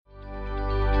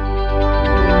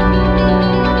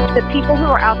people who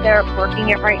are out there working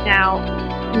it right now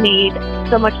need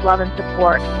so much love and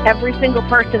support. Every single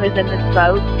person is in this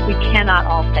boat. We cannot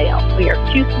all fail. We are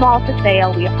too small to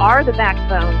fail. We are the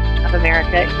backbone of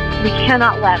America. We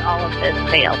cannot let all of this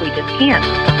fail. We just can't.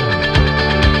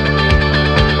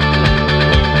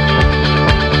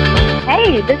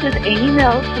 Hey, this is Amy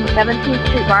Mills from 17th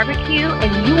Street BBQ,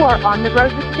 and you are on the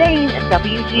road with Dane at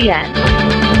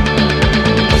WGN.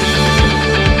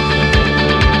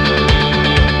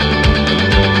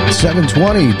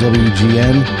 720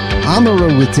 WGN. On the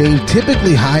road with Dane,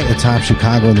 typically high atop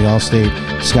Chicago in the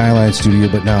Allstate Skyline studio,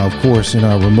 but now, of course, in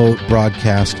our remote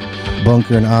broadcast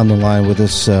bunker and on the line with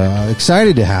us.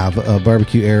 Excited to have a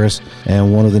barbecue heiress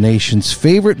and one of the nation's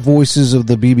favorite voices of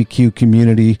the BBQ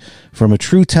community from a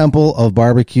true temple of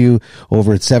barbecue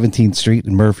over at 17th Street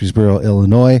in Murphysboro,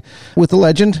 Illinois, with the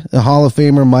legend, a Hall of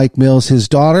Famer Mike Mills, his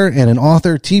daughter, and an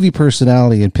author, TV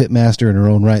personality, and pitmaster in her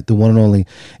own right, the one and only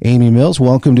Amy Mills.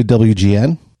 Welcome to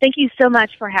WGN. Thank you so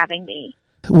much for having me.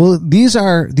 Well, these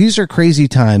are crazy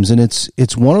times, and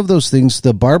it's one of those things.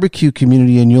 The barbecue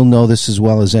community, and you'll know this as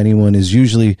well as anyone, is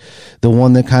usually the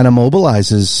one that kind of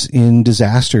mobilizes in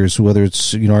disasters, whether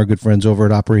it's, our good friends over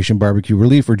at Operation Barbecue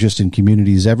Relief or just in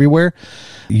communities everywhere.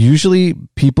 Usually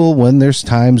people, when there's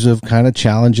times of kind of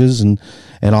challenges and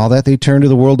all that, they turn to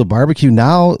the world of barbecue.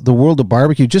 Now, the world of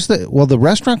barbecue, the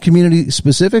restaurant community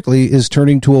specifically is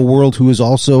turning to a world who is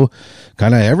also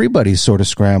kind of everybody's sort of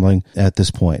scrambling at this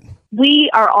point. We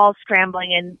are all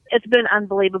scrambling, and it's been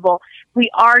unbelievable. We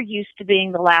are used to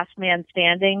being the last man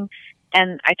standing,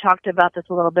 and I talked about this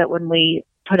a little bit when we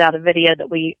put out a video that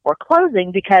we were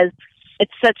closing, because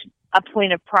it's such a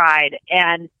point of pride.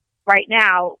 And right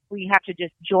now, we have to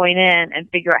just join in and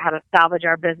figure out how to salvage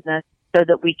our business so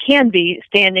that we can be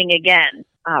standing again.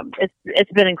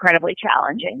 It's been incredibly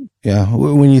challenging. Yeah.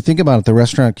 When you think about it, the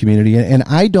restaurant community, and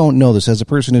I don't know this as a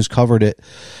person who's covered it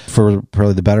for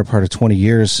probably the better part of 20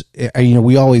 years,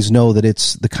 we always know that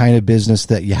it's the kind of business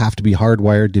that you have to be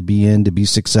hardwired to be in, to be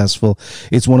successful.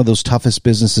 It's one of those toughest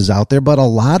businesses out there, but a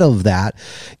lot of that,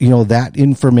 that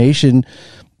information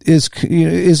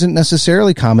isn't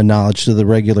necessarily common knowledge to the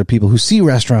regular people who see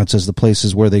restaurants as the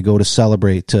places where they go to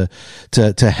celebrate, to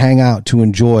hang out, to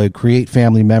enjoy, create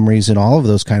family memories, and all of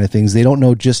those kind of things. They don't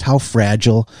know just how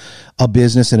fragile a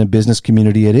business and a business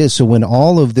community it is. So when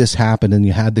all of this happened and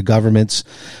you had the governments,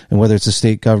 and whether it's the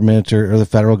state government or the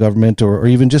federal government or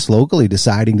even just locally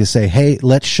deciding to say, hey,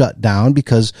 let's shut down,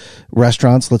 because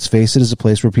restaurants, let's face it, is a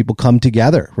place where people come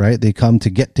together, right? They come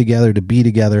to get together, to be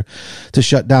together, to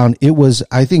shut down. It was,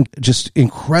 I think, just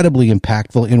incredibly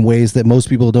impactful in ways that most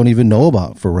people don't even know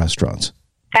about for restaurants.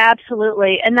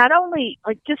 Absolutely. And not only,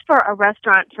 just for a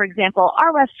restaurant, for example,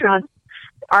 our restaurants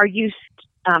are used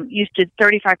to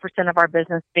 35% of our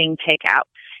business being takeout.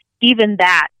 Even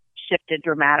that shifted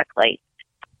dramatically.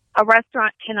 A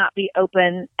restaurant cannot be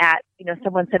open at,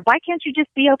 someone said, why can't you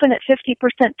just be open at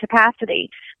 50% capacity?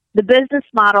 The business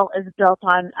model is built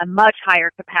on a much higher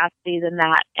capacity than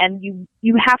that. And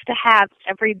you have to have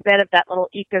every bit of that little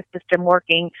ecosystem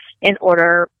working in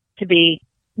order to be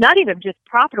not even just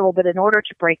profitable, but in order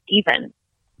to break even.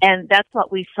 And that's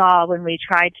what we saw when we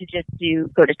tried to just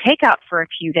go to takeout for a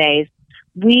few days.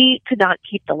 We could not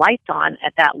keep the lights on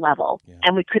at that level,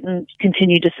 and we couldn't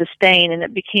continue to sustain, and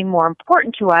it became more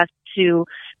important to us to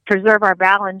preserve our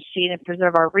balance sheet and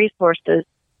preserve our resources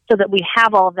so that we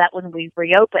have all of that when we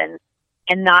reopen,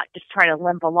 and not just try to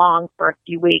limp along for a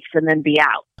few weeks and then be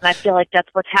out. And I feel like that's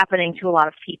what's happening to a lot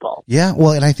of people. Yeah,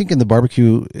 well, and I think in the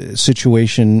barbecue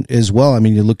situation as well, I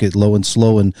mean, you look at Low and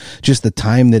Slow and just the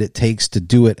time that it takes to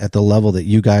do it at the level that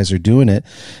you guys are doing it,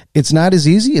 it's not as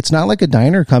easy. It's not like a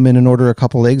diner, come in and order a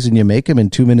couple eggs and you make them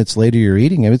and 2 minutes later you're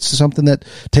eating them. It's something that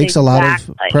takes a lot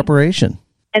of preparation.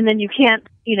 And then you can't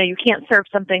serve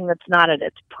something that's not at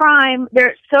its prime. There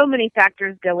are so many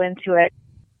factors go into it,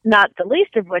 not the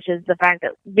least of which is the fact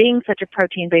that being such a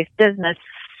protein-based business,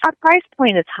 our price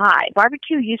point is high.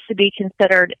 Barbecue used to be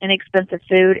considered inexpensive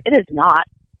food. It is not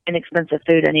inexpensive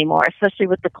food anymore, especially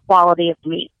with the quality of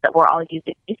meat that we're all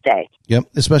using these days. Yep,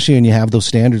 especially when you have those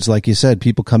standards, like you said,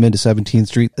 people come into 17th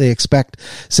Street, they expect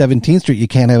 17th Street. You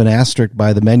can't have an asterisk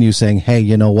by the menu saying, hey,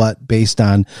 you know what, based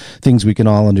on things we can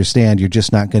all understand, you're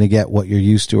just not going to get what you're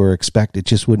used to or expect. It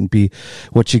just wouldn't be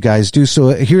what you guys do. So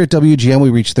here at WGN, we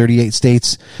reach 38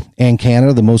 states and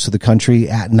Canada, the most of the country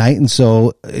at night. And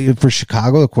so for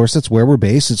Chicago, of course, that's where we're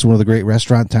based. It's one of the great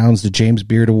restaurant towns, the James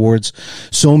Beard Awards.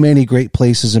 So many great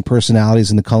places and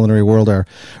personalities in the culinary world are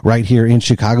right here in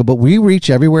Chicago, but we reach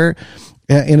everywhere.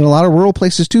 in a lot of rural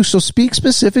places too. So speak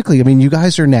specifically. I mean, you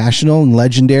guys are national and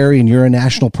legendary, and you're a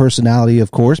national personality,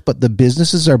 of course, but the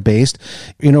businesses are based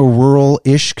in a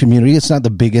rural-ish community. It's not the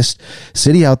biggest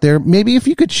city out there. Maybe if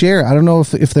you could share, I don't know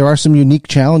if there are some unique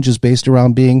challenges based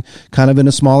around being kind of in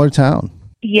a smaller town.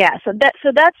 Yeah, so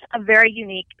that's a very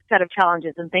unique set of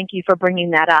challenges, and thank you for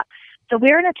bringing that up. So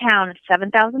we're in a town of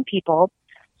 7,000 people.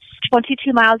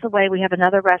 22 miles away, we have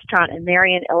another restaurant in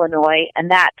Marion, Illinois,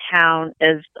 and that town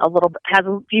has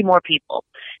a few more people.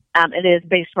 It is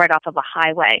based right off of a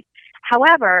highway.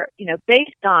 However,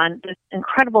 based on this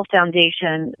incredible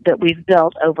foundation that we've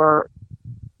built over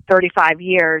 35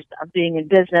 years of being in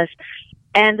business,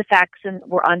 and the fact that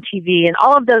we're on TV and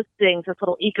all of those things, this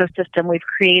little ecosystem we've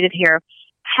created here,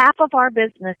 half of our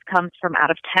business comes from out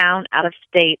of town, out of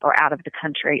state, or out of the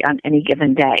country on any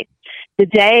given day. The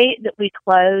day that we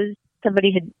closed,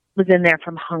 somebody was in there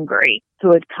from Hungary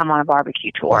who had come on a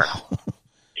barbecue tour. Wow.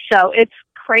 So it's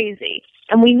crazy.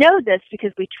 And we know this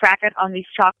because we track it on these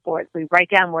chalkboards. We write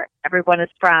down where everyone is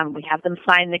from. We have them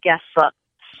sign the guest book.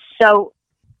 So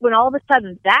when all of a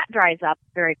sudden that dries up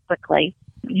very quickly,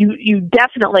 you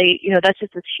definitely, that's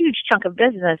just this huge chunk of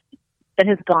business that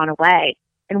has gone away.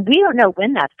 And we don't know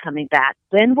when that's coming back.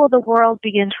 When will the world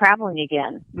begin traveling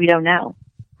again? We don't know.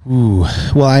 Ooh.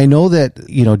 Well, I know that,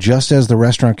 just as the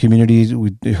restaurant community,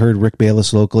 we heard Rick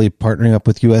Bayless locally partnering up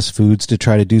with U.S. Foods to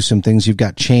try to do some things. You've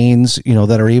got chains,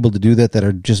 that are able to do that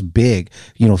are just big,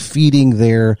 feeding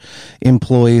their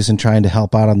employees and trying to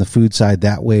help out on the food side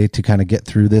that way to kind of get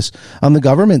through this. On the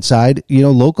government side,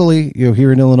 locally,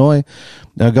 here in Illinois,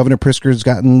 Governor Pritzker's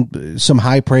gotten some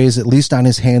high praise, at least on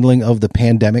his handling of the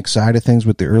pandemic side of things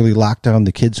with the early lockdown,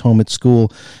 the kids home at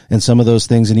school, and some of those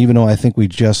things. And even though I think we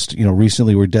just,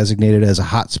 recently were designated as a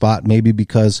hot spot, maybe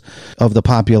because of the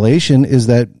population, is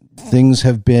that things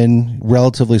have been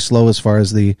relatively slow as far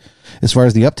as the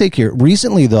uptake here.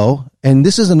 Recently, though, and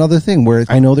this is another thing where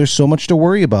I know there's so much to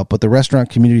worry about, but the restaurant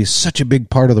community is such a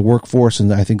big part of the workforce,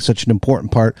 and I think such an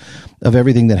important part of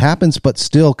everything that happens, but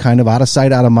still kind of out of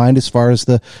sight, out of mind as far as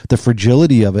the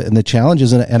fragility of it and the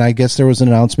challenges. And I guess there was an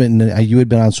announcement, and you had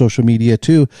been on social media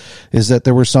too, is that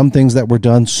there were some things that were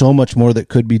done, so much more that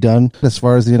could be done as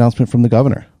far as the announcement from the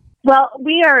governor. Well,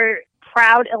 we are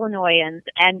proud Illinoisans,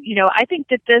 and I think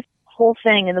that this whole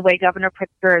thing and the way Governor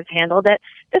Pritzker has handled it,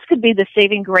 this could be the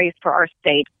saving grace for our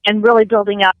state and really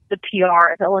building up the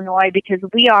PR of Illinois, because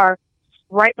we are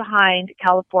right behind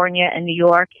California and New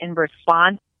York in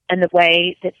response and the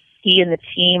way that he and the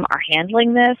team are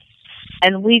handling this.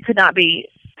 And we could not be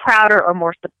prouder or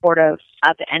more supportive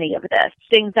of any of this.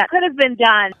 Things that could have been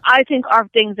done, I think, are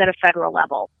things at a federal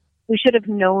level. We should have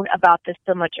known about this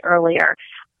so much earlier.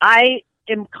 I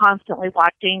am constantly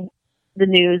watching the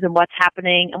news and what's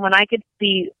happening. And when I could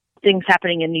see things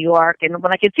happening in New York, and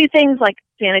when I could see things like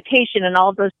sanitation and all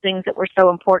of those things that were so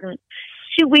important,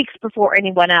 2 weeks before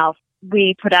anyone else,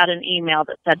 we put out an email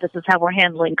that said, this is how we're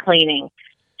handling cleaning.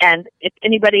 And if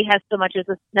anybody has so much as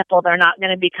a sniffle, they're not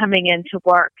going to be coming into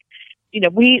work.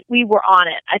 We were on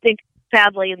it. I think,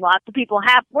 sadly, lots of people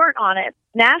weren't on it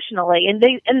nationally,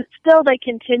 and still they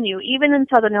continue. Even in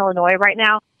Southern Illinois right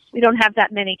now, we don't have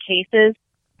that many cases.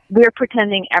 We're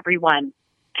pretending everyone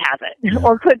has it,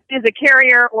 or is a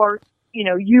carrier, or,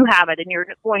 you have it and you're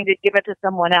going to give it to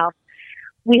someone else.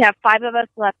 We have 5 of us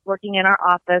left working in our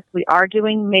office. We are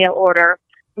doing mail order.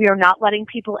 We are not letting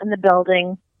people in the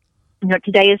building.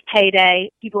 Today is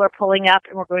payday. People are pulling up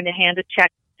and we're going to hand a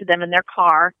check to them in their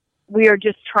car. We are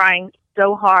just trying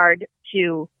so hard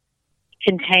to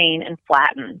contain and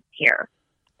flatten here.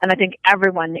 And I think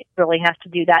everyone really has to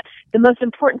do that. The most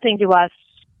important thing to us,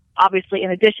 obviously,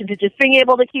 in addition to just being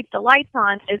able to keep the lights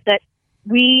on, is that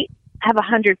we have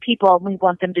 100 people and we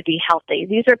want them to be healthy.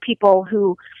 These are people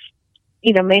who,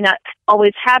 may not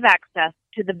always have access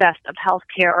to the best of health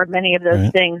care or many of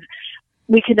those things.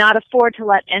 We cannot afford to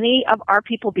let any of our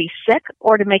people be sick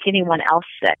or to make anyone else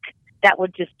sick. That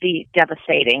would just be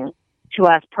devastating to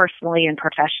us personally and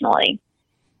professionally.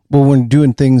 Well, when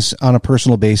doing things on a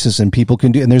personal basis, and people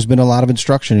can do, and there's been a lot of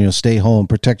instruction, stay home,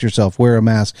 protect yourself, wear a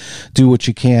mask, do what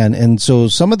you can. And so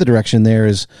some of the direction there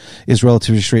is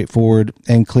relatively straightforward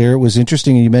and clear. It was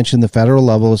interesting. You mentioned the federal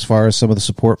level as far as some of the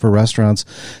support for restaurants.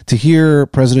 To hear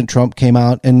President Trump came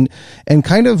out and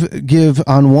kind of give,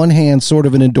 on one hand, sort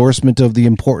of an endorsement of the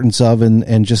importance of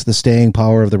and just the staying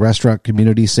power of the restaurant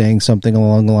community, saying something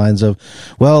along the lines of,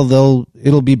 well,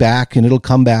 it'll be back and it'll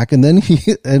come back. And then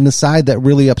an aside that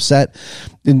really upset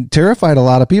and terrified a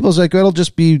lot of people is like, it'll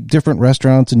just be different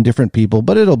restaurants and different people,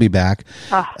 but it'll be back.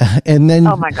 Oh, and then,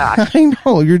 oh my gosh, I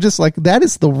know, you're just like, that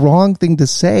is the wrong thing to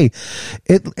say.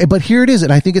 But here it is.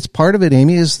 And I think it's part of it,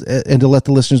 Amy, and to let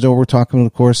the listeners know, we're talking,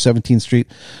 of course, 17th Street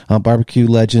barbecue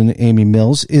legend, Amy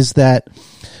Mills, is that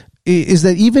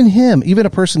even a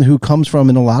person who comes from,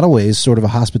 in a lot of ways, sort of a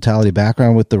hospitality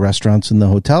background with the restaurants and the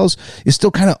hotels, is still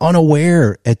kind of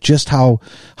unaware at just how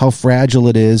fragile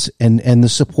it is and the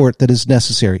support that is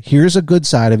necessary. Here's a good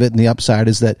side of it, and the upside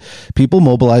is that people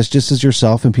mobilize just as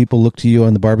yourself, and people look to you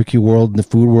in the barbecue world and the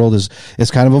food world as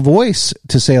kind of a voice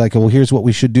to say, like, well, here's what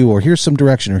we should do, or here's some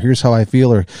direction, or here's how I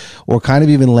feel, or kind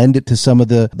of even lend it to some of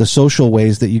the social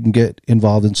ways that you can get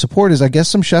involved in support. Is, I guess,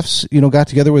 some chefs, got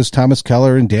together with Thomas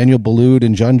Keller and Daniel Boulud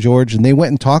and John George, and they went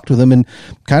and talked with him and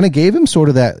kind of gave him sort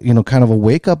of that, kind of a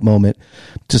wake up moment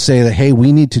to say that, hey,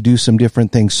 we need to do some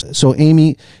different things. So,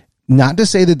 Amy, not to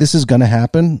say that this is going to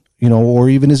happen, or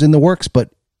even is in the works,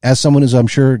 but as someone who's, I'm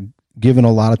sure, given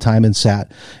a lot of time and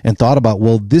sat and thought about,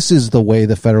 well, this is the way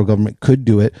the federal government could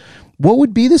do it. What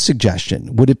would be the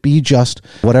suggestion? Would it be just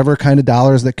whatever kind of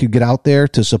dollars that could get out there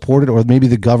to support it, or maybe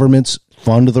the government's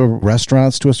fund the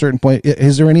restaurants to a certain point?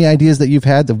 Is there any ideas that you've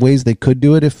had of ways they could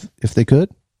do it if they could?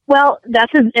 Well,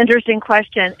 that's an interesting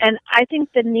question. And I think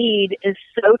the need is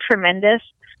so tremendous.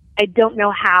 I don't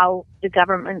know how the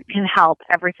government can help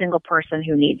every single person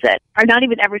who needs it, or not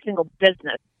even every single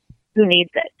business who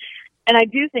needs it. And I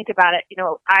do think about it.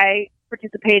 I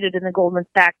participated in the Goldman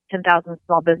Sachs 10,000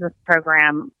 Small Business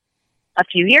Program a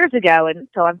few years ago, and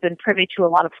so I've been privy to a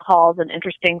lot of calls and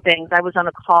interesting things. I was on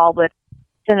a call with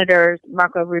Senators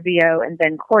Marco Rubio and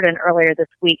Ben Corden earlier this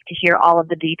week to hear all of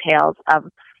the details of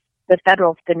the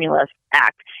Federal Stimulus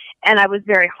Act. And I was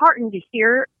very heartened to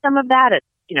hear some of that. It's,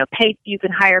 you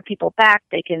can hire people back.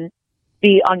 They can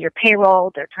be on your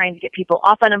payroll. They're trying to get people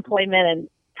off unemployment and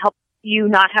help you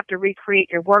not have to recreate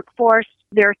your workforce.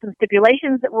 There are some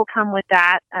stipulations that will come with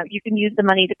that. You can use the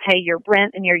money to pay your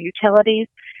rent and your utilities.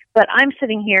 But I'm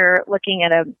sitting here looking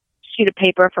at a sheet of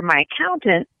paper from my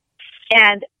accountant,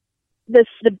 and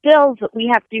the bills that we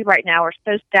have to do right now are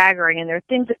so staggering, and there are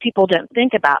things that people don't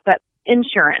think about. But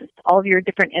insurance, all of your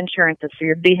different insurances for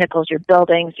your vehicles, your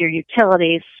buildings, your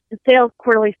utilities,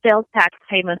 quarterly sales tax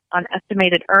payments on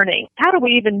estimated earnings. How do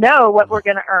we even know what we're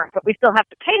going to earn? But we still have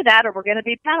to pay that, or we're going to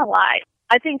be penalized.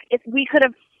 I think if we could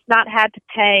have not had to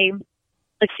pay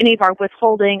any of our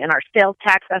withholding and our sales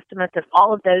tax estimates and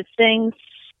all of those things,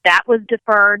 that was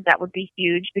deferred, that would be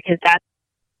huge, because that's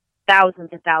thousands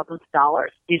and thousands of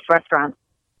dollars these restaurants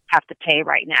have to pay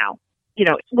right now.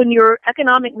 When your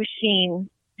economic machine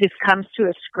just comes to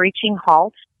a screeching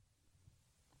halt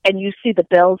and you see the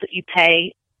bills that you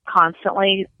pay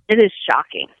constantly, it is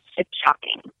shocking. It's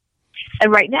shocking.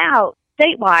 And right now,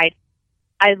 statewide,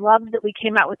 I love that we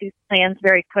came out with these plans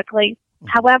very quickly.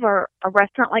 However, a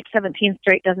restaurant like 17th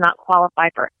Street does not qualify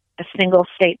for a single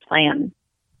state plan.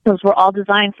 Those were all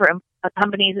designed for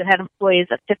companies that had employees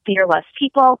of 50 or less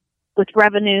people with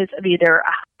revenues of either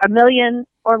 $1 million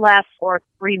or less or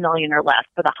 $3 million or less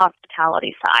for the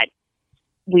hospitality side.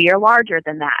 We are larger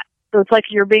than that. So it's like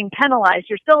you're being penalized.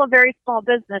 You're still a very small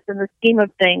business in the scheme of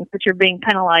things, but you're being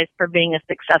penalized for being a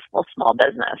successful small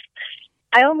business.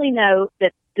 I only know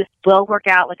that this will work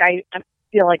out. Like I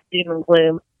feel like doom and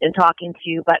gloom in talking to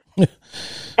you, but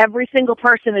every single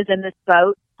person is in this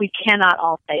boat. We cannot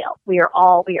all fail. We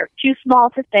are too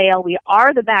small to fail. We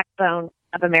are the backbone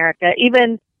of America.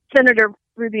 Even Senator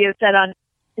Rubio said on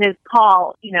his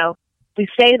call, we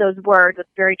say those words, it's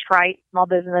very trite, small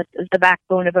business is the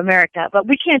backbone of America, but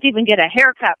we can't even get a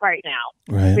haircut right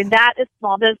now. Right. I mean, that is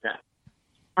small business.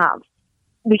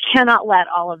 We cannot let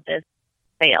all of this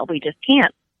fail. We just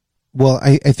can't. Well,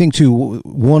 I think, too,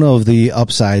 one of the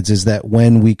upsides is that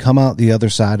when we come out the other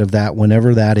side of that,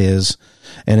 whenever that is,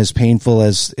 and as painful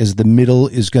as the middle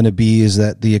is going to be, is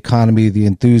that the economy, the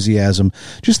enthusiasm,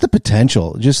 just the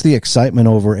potential, just the excitement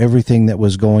over everything that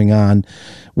was going on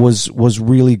was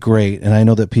really great. And I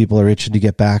know that people are itching to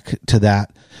get back to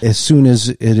that as soon as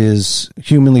it is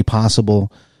humanly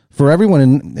possible for everyone.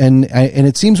 And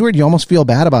it seems weird. You almost feel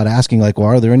bad about asking, like, well,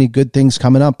 are there any good things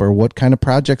coming up, or what kind of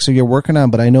projects are you working on?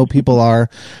 But I know people are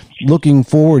looking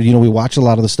forward. We watch a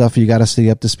lot of the stuff. You got to stay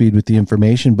up to speed with the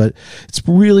information, but it's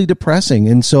really depressing.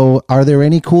 And so are there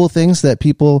any cool things that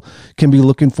people can be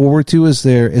looking forward to as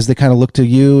they kind of look to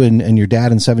you and your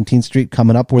dad in 17th Street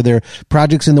coming up? Were there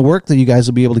projects in the work that you guys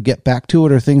will be able to get back to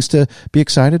it, or things to be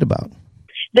excited about?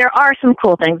 There are some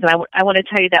cool things, and I want to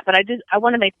tell you that, but I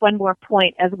want to make one more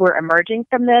point as we're emerging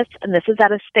from this, and this is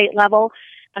at a state level,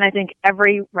 and I think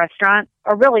every restaurant,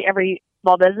 or really every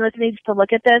small business needs to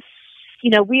look at this.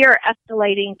 We are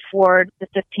escalating toward the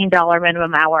 $15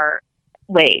 minimum hour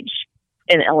wage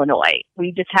in Illinois.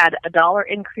 We just had a $1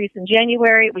 increase in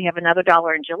January. We have another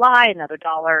 $1 in July, another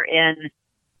 $1 in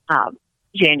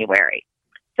January.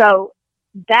 So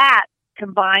that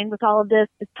combined with all of this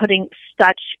is putting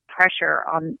such pressure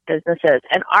on businesses,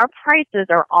 and our prices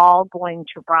are all going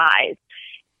to rise,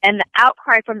 and the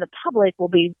outcry from the public will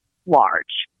be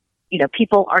large.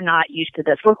 People are not used to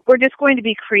this. We're just going to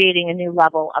be creating a new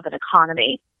level of an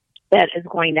economy that is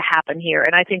going to happen here.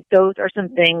 And I think those are some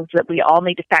things that we all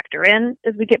need to factor in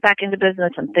as we get back into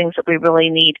business, and things that we really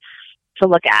need to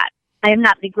look at. I am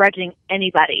not begrudging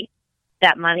anybody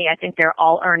that money. I think they're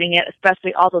all earning it,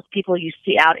 especially all those people you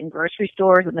see out in grocery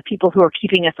stores and the people who are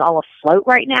keeping us all afloat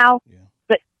right now. Yeah.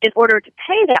 But in order to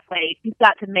pay that wage, you've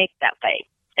got to make that wage.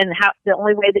 And the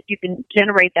only way that you can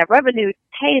generate that revenue to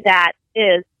pay that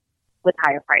is with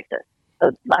higher prices. So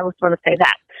I was going to say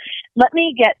that. Let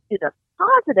me get to the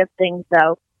positive things,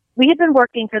 though. We have been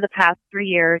working for the past 3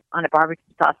 years on a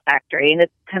barbecue sauce factory, and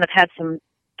it's kind of had some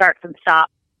starts and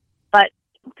stops. But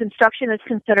construction is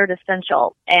considered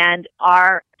essential, and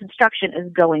our construction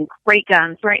is going great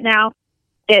guns right now.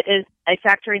 It is a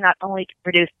factory not only to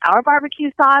produce our barbecue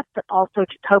sauce, but also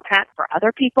to co-pack for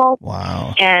other people.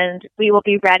 Wow. And we will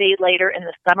be ready later in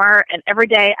the summer. And every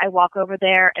day I walk over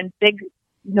there, and big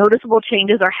noticeable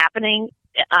changes are happening.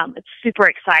 It's super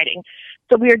exciting.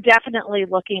 So we are definitely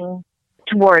looking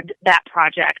toward that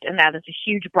project, and that is a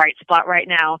huge bright spot right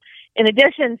now. In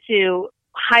addition to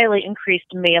highly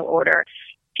increased mail order,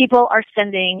 people are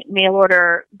sending mail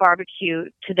order barbecue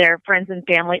to their friends and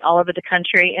family all over the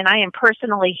country, and I am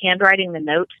personally handwriting the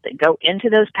notes that go into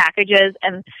those packages,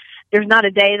 and there's not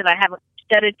a day that I haven't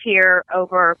shed a tear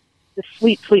over the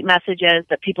sweet, sweet messages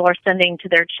that people are sending to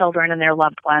their children and their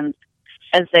loved ones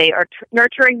as they are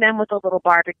nurturing them with a little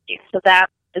barbecue. So that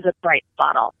is a bright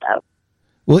spot also.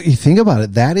 Well, you think about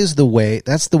it, that's the way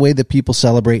that people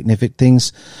celebrate. And if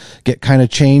things get kind of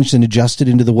changed and adjusted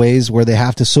into the ways where they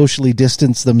have to socially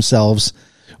distance themselves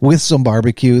with some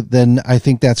barbecue, then I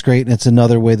think that's great. And it's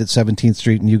another way that 17th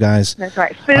Street and you guys. That's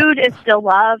right. Food is still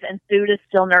love, and food is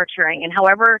still nurturing. And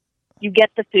however you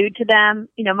get the food to them,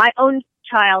 my own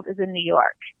child is in New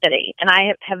York City, and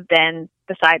I have been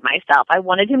beside myself. I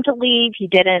wanted him to leave. He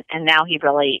didn't. And now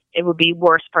it would be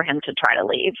worse for him to try to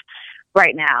leave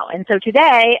right now. And so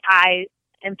today I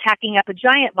am packing up a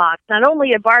giant box, not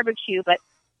only a barbecue, but,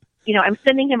 I'm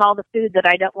sending him all the food that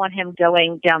I don't want him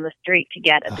going down the street to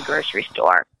get at the grocery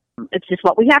store. It's just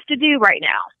what we have to do right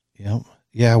now. Yep.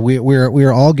 Yeah,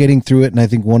 we're all getting through it, and I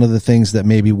think one of the things that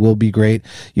maybe will be great,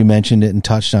 you mentioned it and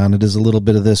touched on it, is a little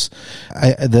bit of this,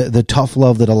 the tough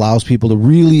love that allows people to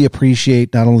really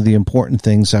appreciate not only the important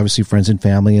things, obviously friends and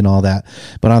family and all that,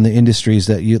 but on the industries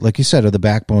that you, like you said, are the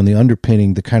backbone, the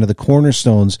underpinning, the kind of the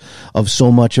cornerstones of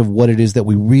so much of what it is that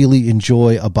we really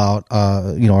enjoy about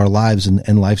our lives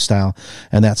and lifestyle,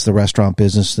 and that's the restaurant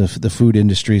business, the food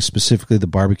industry, specifically the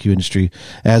barbecue industry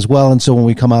as well. And so when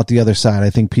we come out the other side, I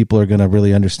think people are going to really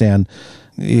understand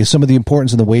some of the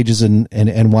importance of the wages and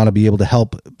want to be able to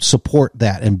help support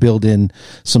that and build in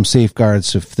some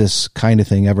safeguards if this kind of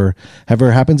thing ever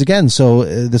happens again. So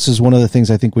this is one of the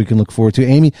things I think we can look forward to.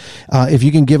 Amy, if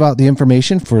you can give out the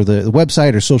information for the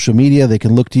website or social media, they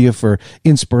can look to you for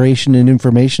inspiration and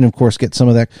information, of course, get some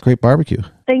of that great barbecue.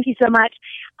 Thank you so much.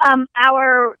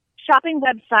 Our shopping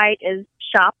website is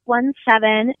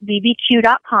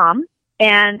shop17bbq.com.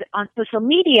 And on social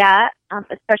media,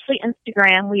 especially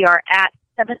Instagram, we are at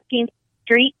 17th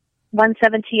Street,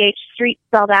 170H Street,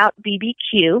 spelled out,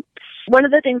 BBQ. One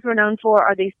of the things we're known for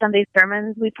are these Sunday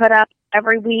sermons we put up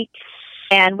every week.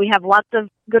 And we have lots of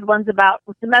good ones about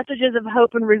the messages of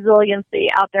hope and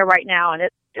resiliency out there right now. And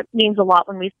it means a lot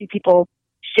when we see people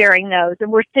sharing those.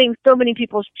 And we're seeing so many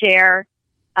people share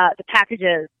the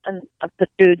packages of the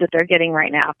food that they're getting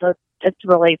right now. So it's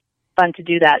really fun to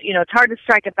do that. It's hard to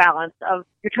strike a balance of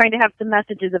you're trying to have some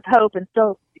messages of hope and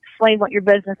still explain what your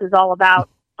business is all about.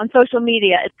 On social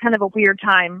media, it's kind of a weird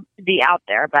time to be out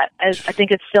there, but I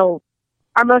think it's still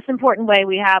our most important way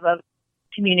we have of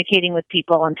communicating with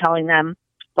people and telling them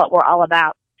what we're all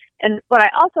about. And what I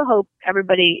also hope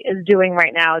everybody is doing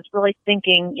right now is really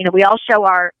thinking, we all show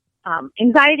our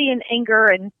anxiety and anger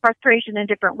and frustration in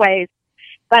different ways,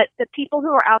 but the people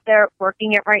who are out there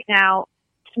working it right now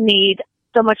need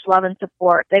so much love and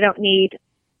support. They don't need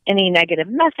any negative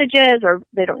messages, or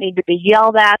they don't need to be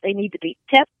yelled at. They need to be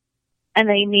tipped, and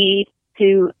they need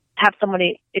to have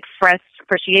somebody express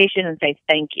appreciation and say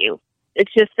thank you.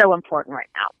 It's just so important right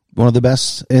now. one of the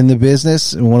best in the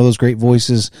business and one of those great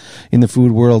voices in the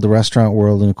food world, the restaurant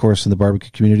world, and of course in the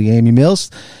barbecue community. Amy Mills,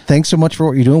 thanks so much for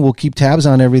what you're doing. We'll keep tabs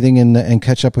on everything and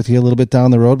catch up with you a little bit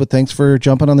down the road, but thanks for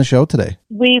jumping on the show today.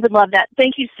 We would love that.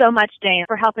 Thank you so much, Dane,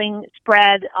 for helping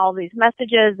spread all these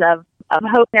messages of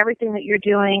hope and everything that you're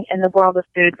doing in the world of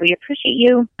food. We appreciate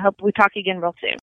you. I hope we talk again real soon.